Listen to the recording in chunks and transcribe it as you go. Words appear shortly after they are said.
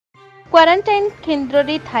Quarantine केन्द्र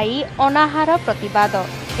रे Thai अनाहार प्रतिवाद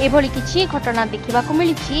एभली किछि घटना देखा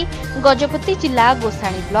मिली गजपति जिला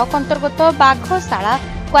गोसाणी ब्लॉक अंतर्गत बाघशाला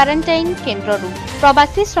क्वारंटाइन केन्द्र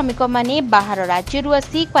प्रवासी श्रमिक माने बाहर राज्य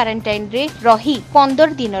आसी क्वारंटाइन रे रही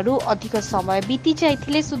 15 दिन अधिक समय बीती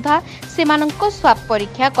जाइथिले सुधा सेमानंको स्वाब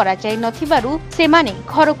परीक्षा करा जाय नथिबारु सेमाने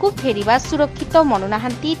घर को फेरिबा सुरक्षित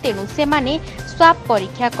मनुनाहांती तेनु सेमाने स्वाब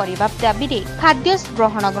परीक्षा करिबा दाबी रे खाद्य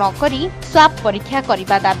ग्रहण न करी स्वाब परीक्षा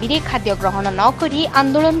करिबा दाबी रे खाद्य ग्रहण न करी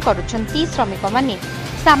आंदोलन करुछंती श्रमिक माने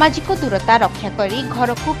सामाजिक दूरता रक्षा करी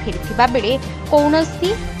घर को फेरिथिबा बेले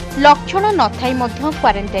कौनसी लक्षण नथाई मध्य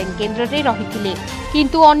क्वारंटाइन केन्द्र रे रहिथिले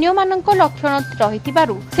किंतु अन्य मानक लक्षण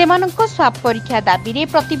रहिथिबारु सेमानक स्वाब परीक्षा दाबी रे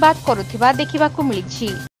प्रतिवाद करुथिबा देखिबाकू मिलिछि।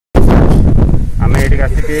 आमे एठी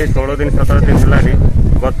आसी 16 दिन 17 दिन हलानी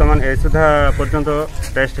वर्तमान ए सुधा पर्यंत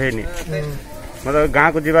टेस्ट हेनी मतलब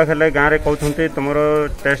गाँ को जीवा खेले गाँ रे कहउथंती तमरो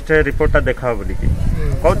टेस्ट रिपोर्ट ता देखाओ बोली की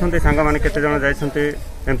कहउथंती सांग माने केते जण जाइसंती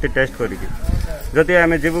एमती टेस्ट करी की जदि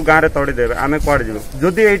आमे जीवु गाँ रे तोड़ी देबे आमे कोड जीवु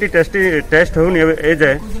जदि एठी टेस्ट होनी ए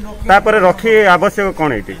जाय तापर रखी आवश्यक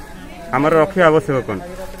कोन एठी हमर रखी आवश्यक कोन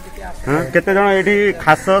हां केते जण एठी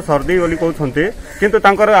खास सर्दी बोली कहउथंती किंतु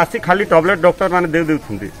तांकर आसी खाली टैबलेट डॉक्टर माने दे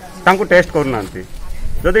देउथंती तांको टेस्ट करनांती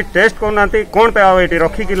जदि टेस्ट करनांती कोन पे आव एठी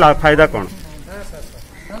रखी की फायदा कोन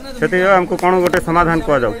से हमको कौन गोटे समाधान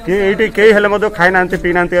कह जाऊ कि ये कई हेले मधु खाई ना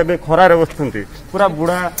पी ना खरार बसुंती पूरा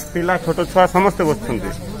बुढ़ा पिला छोट छुआ समस्ते बसुंती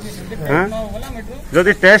हाँ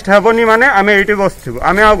जदि टेस्ट हेबनी माने आमे एठी बसथु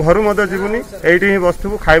आमे आ घर मधु जीवनी एठी ही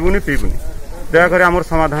बसथु खाइबुनी पीबुनी दयाकर आमर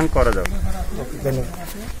समाधान कर जाऊ।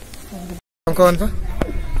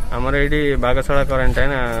 आमर ये बागशाला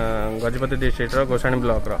quarantine Gajapati district Gosani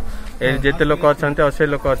block जिते लोक अच्छा 80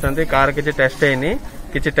 लोक अच्छा कार किसी टेस्ट है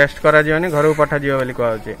किसी टेस्ट करा घर को पठा बोली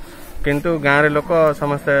कहचे किंतु गाँव लोक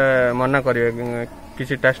समस्ते मना करेंगे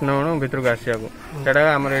किसी टेस्ट न भितर को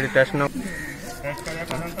आसिया आमर ये टेस्ट न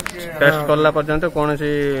टेस्ट करला पर्यंत कौन सी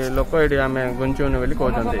लोक ये आम गुंचुन बोली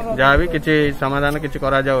कहते जहाँ भी किसी समाधान किसी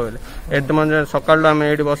करा एत सकाल आम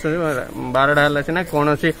ये बस 12टा है सीना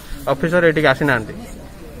कौन सी ऑफिसर ये आसी ना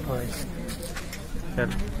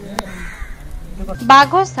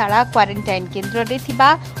बाघशाला क्वारंटाइन केन्द्र रे थिबा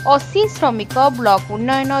 80 श्रमिक ब्लॉक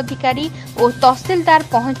उन्नयन अधिकारी और तहसीलदार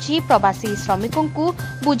पहुंची प्रवासी श्रमिकों को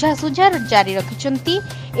बुझासुझा जारी रखिछंती।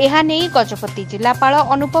 एहा नै गजपति जिलापाल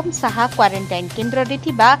अनुपम साहा क्वारंटाइन केन्द्र रे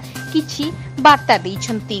थिबा किछि वार्ता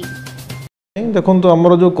दैछंती। देखंतु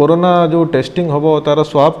हमर जो कोरोना जो टेस्टिंग हबो तार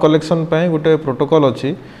स्वाब कलेक्शन पय गोटे प्रोटोकॉल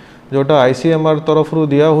अछि जोटा आईसीएमआर तरफ रु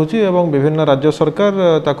दिया होची एवं विभिन्न राज्य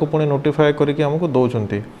सरकार ताकू पुणी नोटिफाई करके हमको दौरान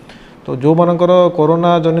तो जो मानकर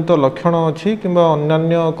कोरोना जनित लक्षण अच्छी कि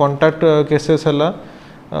अन्य कंटाक्ट केसेस है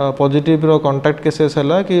पॉजिटिव रो कंटाक्ट केसेस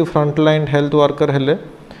है कि फ्रंटलाइन हेल्थ वर्कर हेले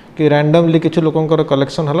कि रैंडमली किसी लोकंकर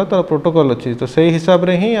कलेक्शन है तार प्रोटोकॉल अच्छी तो सही हिसाब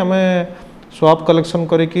रे ही आमे स्वाब कलेक्शन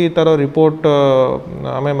करिकी तार रिपोर्ट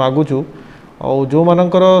आमे मागुचु और जो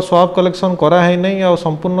मानकर स्वाब कलेक्शन करा है नहीं आ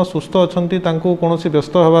संपूर्ण सुस्थ अच्छी कौन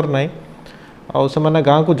व्यस्त हबार नहीं आउ से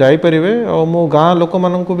गाँव को जापरेंगे और मो गाँ लोक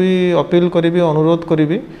मानू भी अपील करी अनुरोध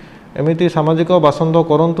करी एमती सामाजिक बासंद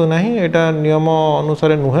करंतु नहीं एटा नियम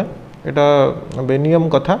अनुसार नुहे एटा बेनियम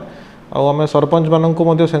कथा आम सरपंच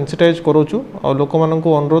मानू सेंसिटाइज करुचु और लोक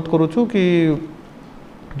मानू अनुरोध करुचु कि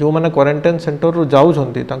जो मैंने क्वारंटाइन सेंटर रु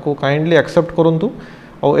जाउछंती तांको काइंडली एक्सेप्ट करंतु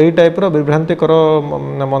और यही टाइप विभ्रांतिकर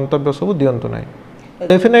मंतव्य सब दिंतु ना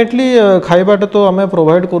डेफिनेटली खाइबाटा तो आम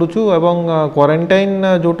प्रोवाइड करुचु एवं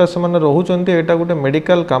क्वारंटाइन जोटा से माने रहउचंती एटा गोटे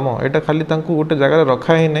मेडिकल काम एटा खाली तांको गोटे जगह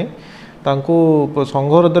रखा ही नहीं तांको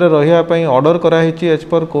संघरोधरे रहिया पई ऑर्डर कराई एज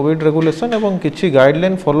पर कोविड रेगुलेशन एवं किछि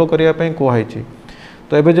गाइडलाइन फॉलो करिया पई कहै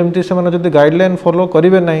तो एबे जमती से माने जदि गाइडलाइन फॉलो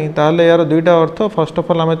करिवे नहीं ताहले यार दुईटा अर्थ फर्स्ट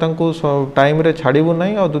ऑफ ऑल आमे तांको टाइम रे छाड़ीबु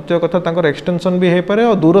नहीं और द्वितीय कथा तांकर एक्सटेंशन भी हे पारे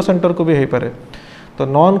और दूर सेंटर को भी हे पारे तो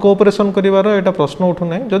नॉन कोऑपरेशन करिवार एटा प्रश्न उठु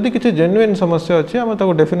नहीं जदि किछि जेन्युइन समस्या अछि आमे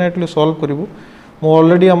ताको डेफिनेटली सॉल्व करिवु मो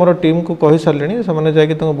ऑलरेडी हमर टीम को कहि सारलेनी से माने जाय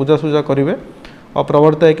कि ताको बुझासुझा करिवे और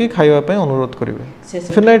प्रवर्तक कि खाइबा अनुरोध करेंगे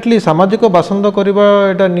डेफिनेटली सामाजिक बासंद करवा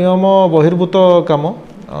एटा नियम बहिर्भूत काम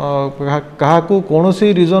क्या कौन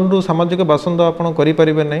सी रिजन रु सामाजिक बासंद आपड़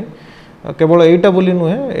करें नहीं केवल यहीटा बोली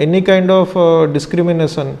नुहे एनी काइंड ऑफ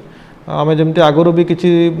डिस्क्रिमिनेशन आम जमी आगु भी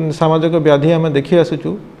किसी सामाजिक व्याधि आम देखी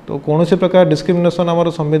आसीचु तो कौन सी प्रकार डिस्क्रिमिनेशन आमर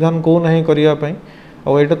संविधान को नहीं करने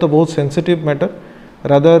और यहाँ तो बहुत सेंसिटिव मैटर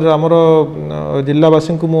रादर आमर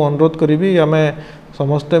जिलावासी को मुझे अनुरोध करी आम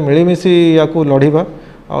समस्ते मिलमिशि या लड़िबा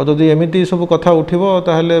और जदि एमती सब कथा उठिबो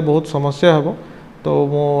ताहले बहुत समस्या हेबो तो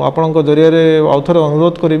मु आपणक जरिया आउ थे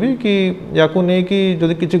अनुरोध करी कि या नहीं कि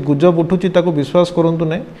जदि किसी गुजब उठुची ताको विश्वास करंतु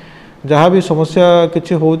नहीं जहाँ भी समस्या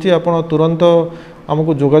किसी होची आपण तुरंत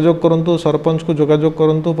आमको जोगाजोग करंतु सरपंच को जोगाजोग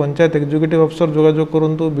करंतु पंचायत एग्जीक्यूटिव अफसर जोगाजोग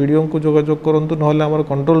करंतु बीडीओ को जोगाजोग करंतु नहले हमर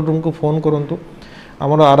कंट्रोल रूम को फोन करंतु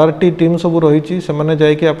आमर आरआरटी टीम सब रही से मैंने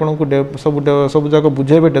जाकि आपन को सब जाक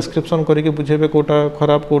बुझेबे डिस्क्रिप्शन करके बुझेबे कोटा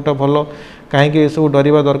खराब कोटा भल कहीं सब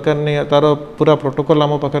डरवा दरकार नहीं तार पूरा प्रोटोकॉल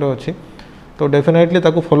आम पाखे अच्छी तो डेफिनेटली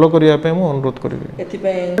ताको फॉलो करने मुझे अनुरोध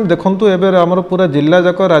करी देखु एवं आमर पूरा जिला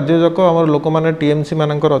जाक राज्य जाक आम लोक मैंने टीएमसी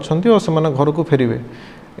मानकर अच्छा और से घर को फेरबे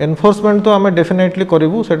एनफोर्समेंट तो आम डेफिनेटली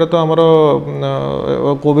करूँ से तो आमर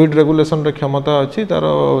कोविड रेगुलेशन रे क्षमता अच्छी तार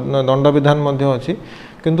दंड विधान अच्छी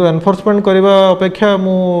किंतु एनफोर्समेंट करने अपेक्षा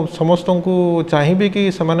मु समस्त को चाहिए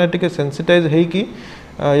कि सेमाने टिके सेंसिटाइज होइकी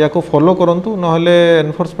या को फॉलो करंतु नहले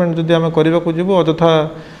एनफोर्समेंट जदि आम करने को जीवु अଯଥା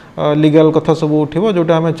लीगल कथा सब उठिबो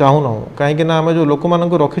जोटा आम चाहूना कहीं आम जो लोक मान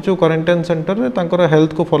रखीचु क्वारंटाइन सेंटर रे तांकर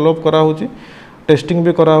हेल्थ को फॉलोअप कराऊँगी टेस्टिंग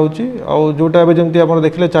भी कराऊँगी आउ जोटा जमी आप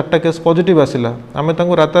देखिले 4टा केस पॉजिटिव आसिला आम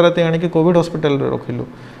राताराति आणिकी कोविड हॉस्पिटल रे रखिलु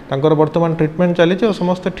तांकर वर्तमान ट्रीटमेंट चली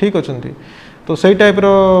समस्ते ठीक अच्छे तो सही टाइप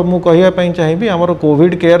मु कहिया चाहिए आमर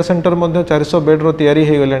कोविड केयर सेंटर 400 बेड तैयारी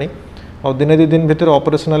हो गलानी और दिने 2 दिन भितर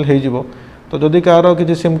ऑपरेशनल हो तो जदि कार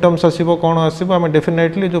किसी सिम्पटम्स आसो कौन आसो आम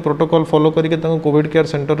डेफिनेटली जो प्रोटोकॉल फॉलो करके कोविड केयर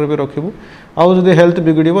सेंटर भी रखिबू आउ जदि हेल्थ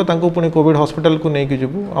बिगड़ो पुणी कोविड हॉस्पिटल को लेकिन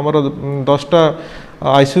जीवु आमर 10टा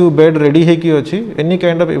आईसीयू बेड रेडी होगी अच्छी एनी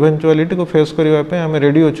काइंड ऑफ इवेंचुअलिटी को फेस करने आम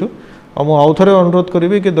रेडी अच्छू और मुझे आउ थे अनुरोध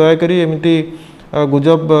करी कि दयाकोरी एमती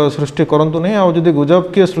गुजब सृष्टि करंतु नहीं आउ जदि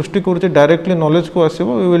गुजब किए सृष्टि करुच्चे डायरेक्टली नॉलेज को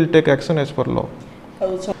आसो we will take action as per law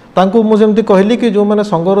तांको मुझे जमती कहली कि जो मैंने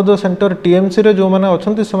संगरोध सेंटर टीएमसी रे जो मैंने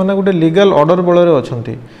अच्छा से गोटे लीगल ऑर्डर बल अच्छा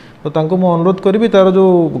तो तांको मु अनुरोध करी तार जो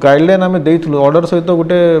गाइडलाइन आम देइथलु ऑर्डर सहित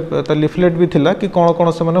गोटे लिफलेट भी थिला कि कौन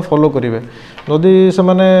कौन से मैंने फॉलो करेंगे जदि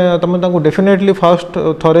से तुम डेफिनेटली फास्ट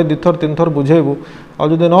थरे 2 थर 3 थर बुझेबू आ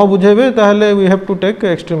जदि न बुझेबे ताहले we have to take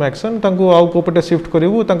extreme action तांको आउ कोपटे शिफ्ट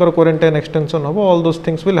करिवु तांकर क्वारंटाइन एक्सटेंशन हो all those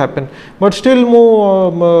things will happen but still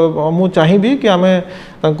मु चाहिए कि आम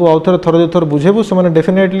तांको आउ थरे 2 थर बुझेबू से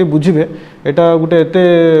डेफिनेटली बुझे एटा गोटे एते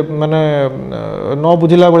माने न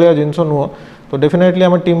बुझिला भलिया जिनस नुह तो डेफिनेटली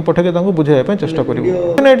आम टीम पठे बुझाई चेष्टा करूँ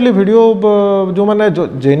डेफिनेटली वीडियो जो मैंने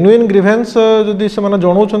जेन्युइन ग्रीवेन्स जदि से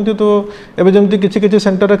जनाऊँ तो एवं जमी किसी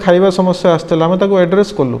सेंटर खाଇବା समस्या आसला आम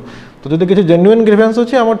एड्रेस कलु तो जब किसी जेन्युइन ग्रीवेन्स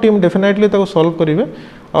अच्छी आम टीम डेफिनेटली सॉल्व करेंगे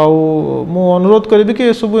मु अनुरोध करी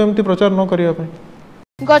कि सब एमती प्रचार न करने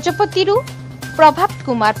गजपति प्रभात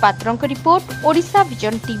कुमार पात्र report Odisha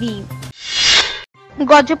vision TV.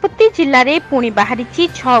 Gajapati जिले में पुणी बाहरी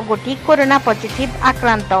 6 गोटी कोरोना पॉजिटिव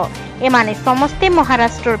आक्रांत एमाने समस्ते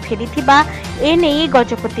महाराष्ट्र फेरी एने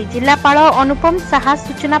गजपति जिलापाल अनुपम साहा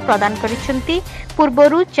सूचना प्रदान करिसेंती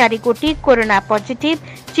पूर्वरु 4 गोटी कोरोना पॉजिटिव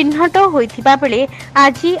चिन्हट होइथिबा बेले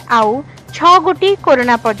आज आउ 6 गोटी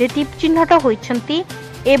कोरोना पॉजिटिव चिन्हट होइछंती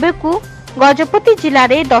एबेकु गजपति जिले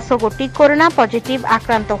में 10 गोटी कोरोना पॉजिटिव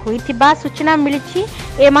आक्रांत होइथिबा सूचना मिलिछि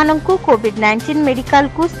एमानंकु कोविड-19 मेडिकल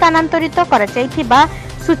को स्थानांतरित करा जायथिबा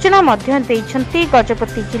सूचना मध्य देइछंती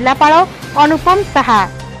गजपति जिलापाल अनुपम साहा।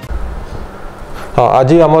 हाँ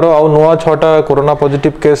आज आमर आउ नुआ 6टा कोरोना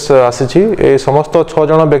पॉजिटिव केस आसी समस्त 6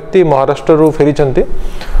 जन व्यक्ति महाराष्ट्र रू फेरी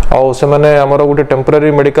आउ से माने आमर गोटे टेम्पररी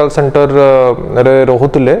मेडिकल सेंटर रे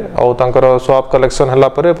रोहुतले आउ तांकर स्वाब कलेक्शन हला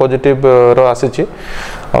परे पॉजिटिव रो आसी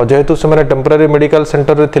जेहेतु से माने टेम्पररी मेडिकल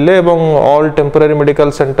सेंटर रे थिले एवं ऑल टेम्पररी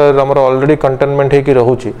मेडिकल सेंटर आमर ऑलरेडी कंटेनमेंट हेकी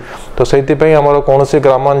रहूची तो सेति पई आमर कोनोसी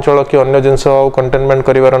ग्रामांचल कि अन्य जिंस आउ कंटेनमेंट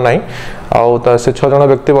करिवार नाही आउ से 6 जन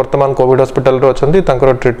व्यक्ति वर्तमान कोविड हॉस्पिटल रे अछंती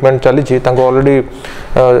तांकर ट्रीटमेंट चली तांको already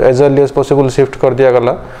as early as possible shift कर दिया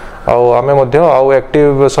गला आमे मध्य आउ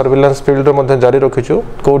एक्टिव सर्विलांस फील्ड रे मध्य जारी रखिछु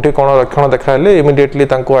कोठी कोन लक्षण देखाइले इमिडिएटली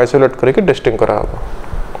तांको आइसोलेट करके टेस्टिंग करा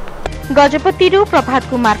हबो। Gajapati Prabhat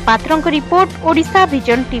Kumar पात्रंक report Odisha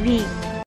vision TV.